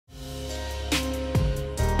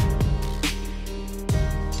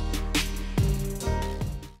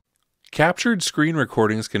Captured screen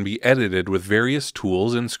recordings can be edited with various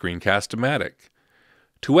tools in Screencast-O-Matic.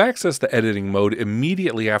 To access the editing mode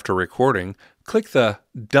immediately after recording, click the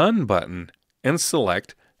Done button and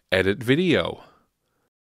select Edit Video.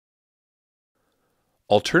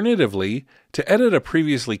 Alternatively, to edit a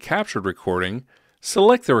previously captured recording,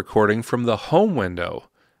 select the recording from the Home window.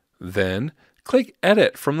 Then, click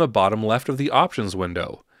Edit from the bottom left of the Options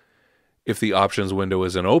window. If the Options window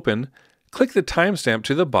isn't open, click the timestamp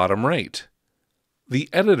to the bottom right. The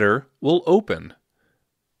editor will open.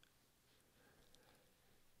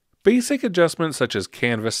 Basic adjustments such as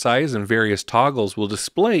canvas size and various toggles will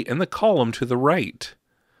display in the column to the right.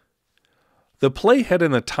 The playhead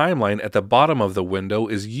in the timeline at the bottom of the window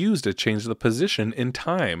is used to change the position in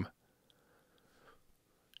time.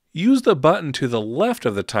 Use the button to the left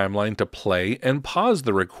of the timeline to play and pause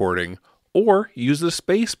the recording, or use the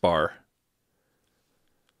space bar.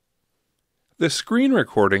 The screen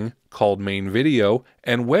recording, called Main Video,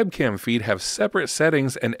 and Webcam Feed have separate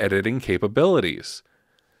settings and editing capabilities.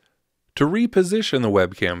 To reposition the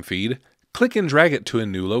webcam feed, click and drag it to a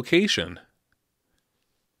new location.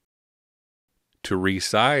 To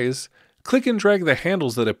resize, click and drag the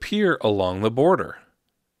handles that appear along the border.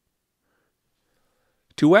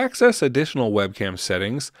 To access additional webcam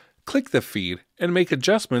settings, click the feed and make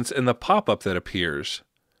adjustments in the pop-up that appears.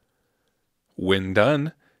 When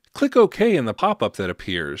done, click OK in the pop-up that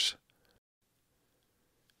appears.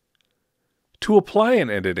 To apply an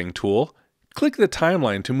editing tool, click the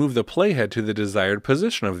timeline to move the playhead to the desired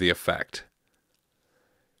position of the effect.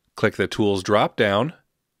 Click the Tools drop-down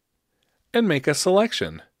and make a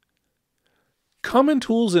selection. Common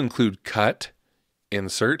tools include Cut,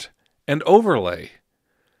 Insert, and Overlay.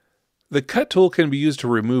 The Cut tool can be used to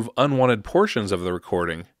remove unwanted portions of the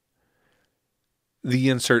recording. The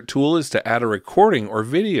Insert tool is to add a recording or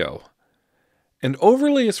video. And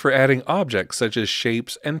Overlay is for adding objects such as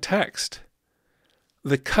shapes and text.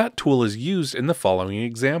 The Cut tool is used in the following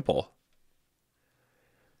example.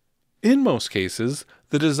 In most cases,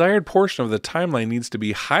 the desired portion of the timeline needs to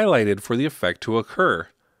be highlighted for the effect to occur.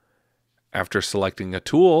 After selecting a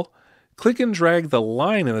tool, click and drag the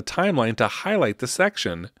line in the timeline to highlight the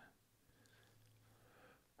section.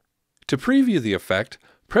 To preview the effect,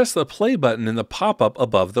 press the play button in the pop-up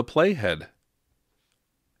above the playhead.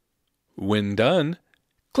 When done,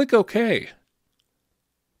 click OK.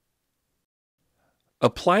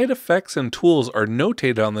 Applied effects and tools are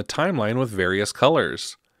notated on the timeline with various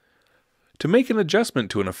colors. To make an adjustment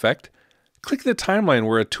to an effect, click the timeline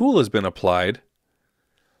where a tool has been applied,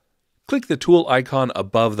 click the tool icon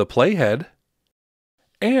above the playhead,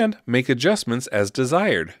 and make adjustments as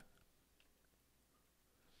desired.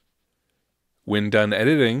 When done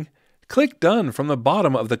editing, click Done from the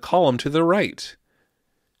bottom of the column to the right.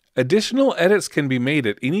 Additional edits can be made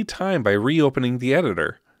at any time by reopening the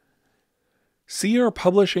editor. See our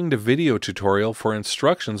Publishing to Video tutorial for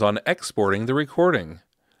instructions on exporting the recording.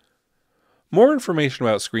 More information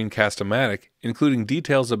about Screencast-O-Matic, including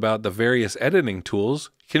details about the various editing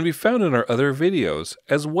tools, can be found in our other videos,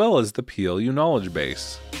 as well as the PLU knowledge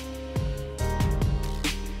base.